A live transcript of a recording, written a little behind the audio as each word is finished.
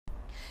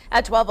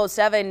At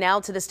 12:07,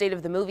 now to the state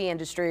of the movie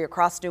industry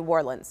across New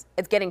Orleans.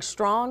 It's getting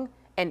strong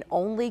and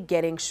only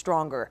getting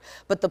stronger.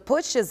 But the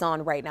push is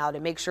on right now to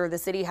make sure the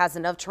city has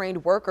enough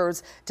trained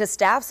workers to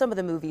staff some of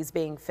the movies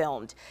being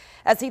filmed.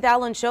 As Heath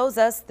Allen shows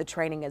us, the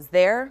training is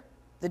there.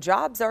 The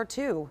jobs are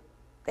too.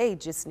 They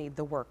just need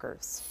the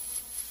workers.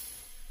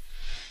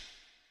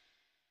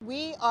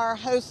 We are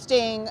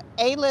hosting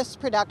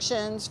A-list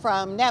productions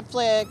from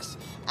Netflix,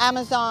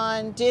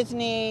 Amazon,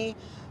 Disney,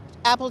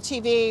 Apple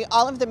TV.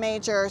 All of the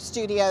major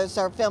studios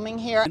are filming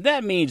here. And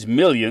that means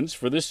millions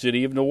for the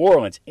city of New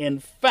Orleans. In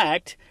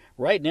fact,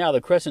 right now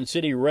the Crescent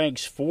City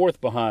ranks 4th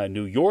behind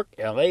New York,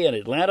 LA, and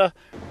Atlanta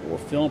for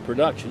film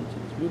productions.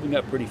 It's moving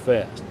up pretty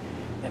fast.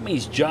 That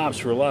means jobs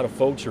for a lot of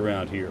folks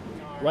around here.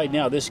 Right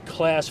now, this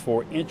class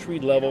for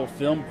entry-level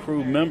film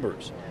crew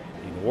members,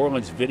 the New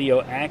Orleans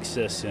Video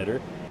Access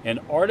Center, and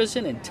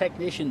artisan and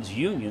technicians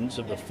unions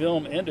of the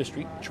film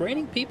industry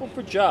training people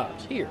for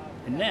jobs here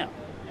and now.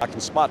 I can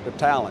spot the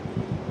talent,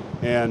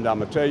 and I'm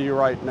gonna tell you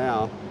right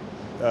now,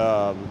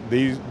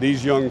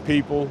 these young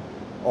people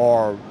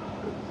are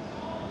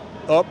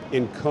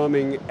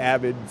up-and-coming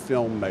avid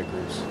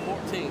filmmakers.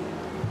 14.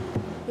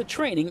 The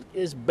training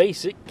is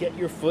basic, get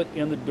your foot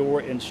in the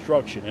door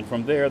instruction, and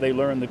from there they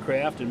learn the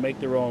craft and make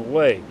their own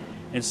way.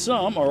 And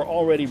some are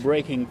already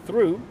breaking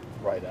through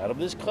right out of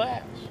this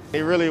class.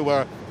 They really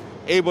were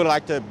able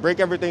to break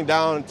everything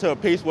down to a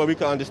pace where we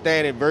can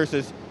understand it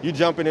versus you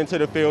jumping into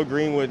the field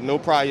green with no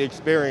prior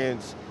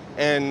experience.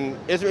 And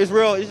it's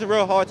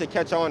real hard to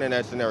catch on in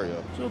that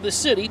scenario. So the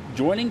city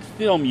joining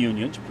film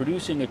unions,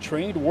 producing a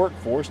trained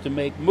workforce to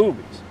make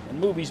movies. And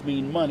movies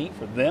mean money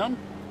for them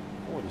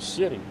or the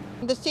city.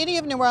 The city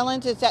of New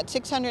Orleans is at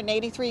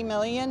 $683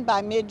 million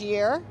by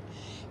mid-year.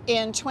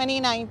 In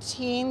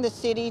 2019, the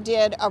city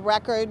did a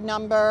record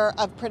number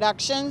of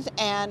productions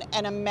and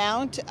an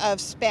amount of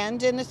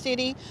spend in the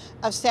city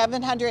of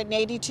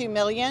 $782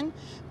 million.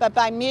 But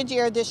by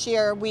mid-year this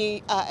year,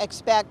 we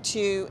expect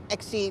to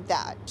exceed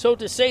that. So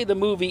to say the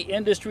movie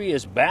industry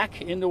is back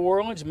in New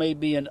Orleans may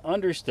be an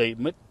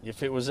understatement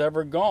if it was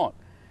ever gone.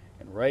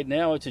 And right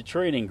now, it's a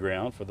training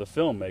ground for the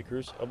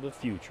filmmakers of the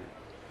future.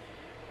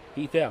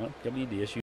 Heath Allen, WDSU.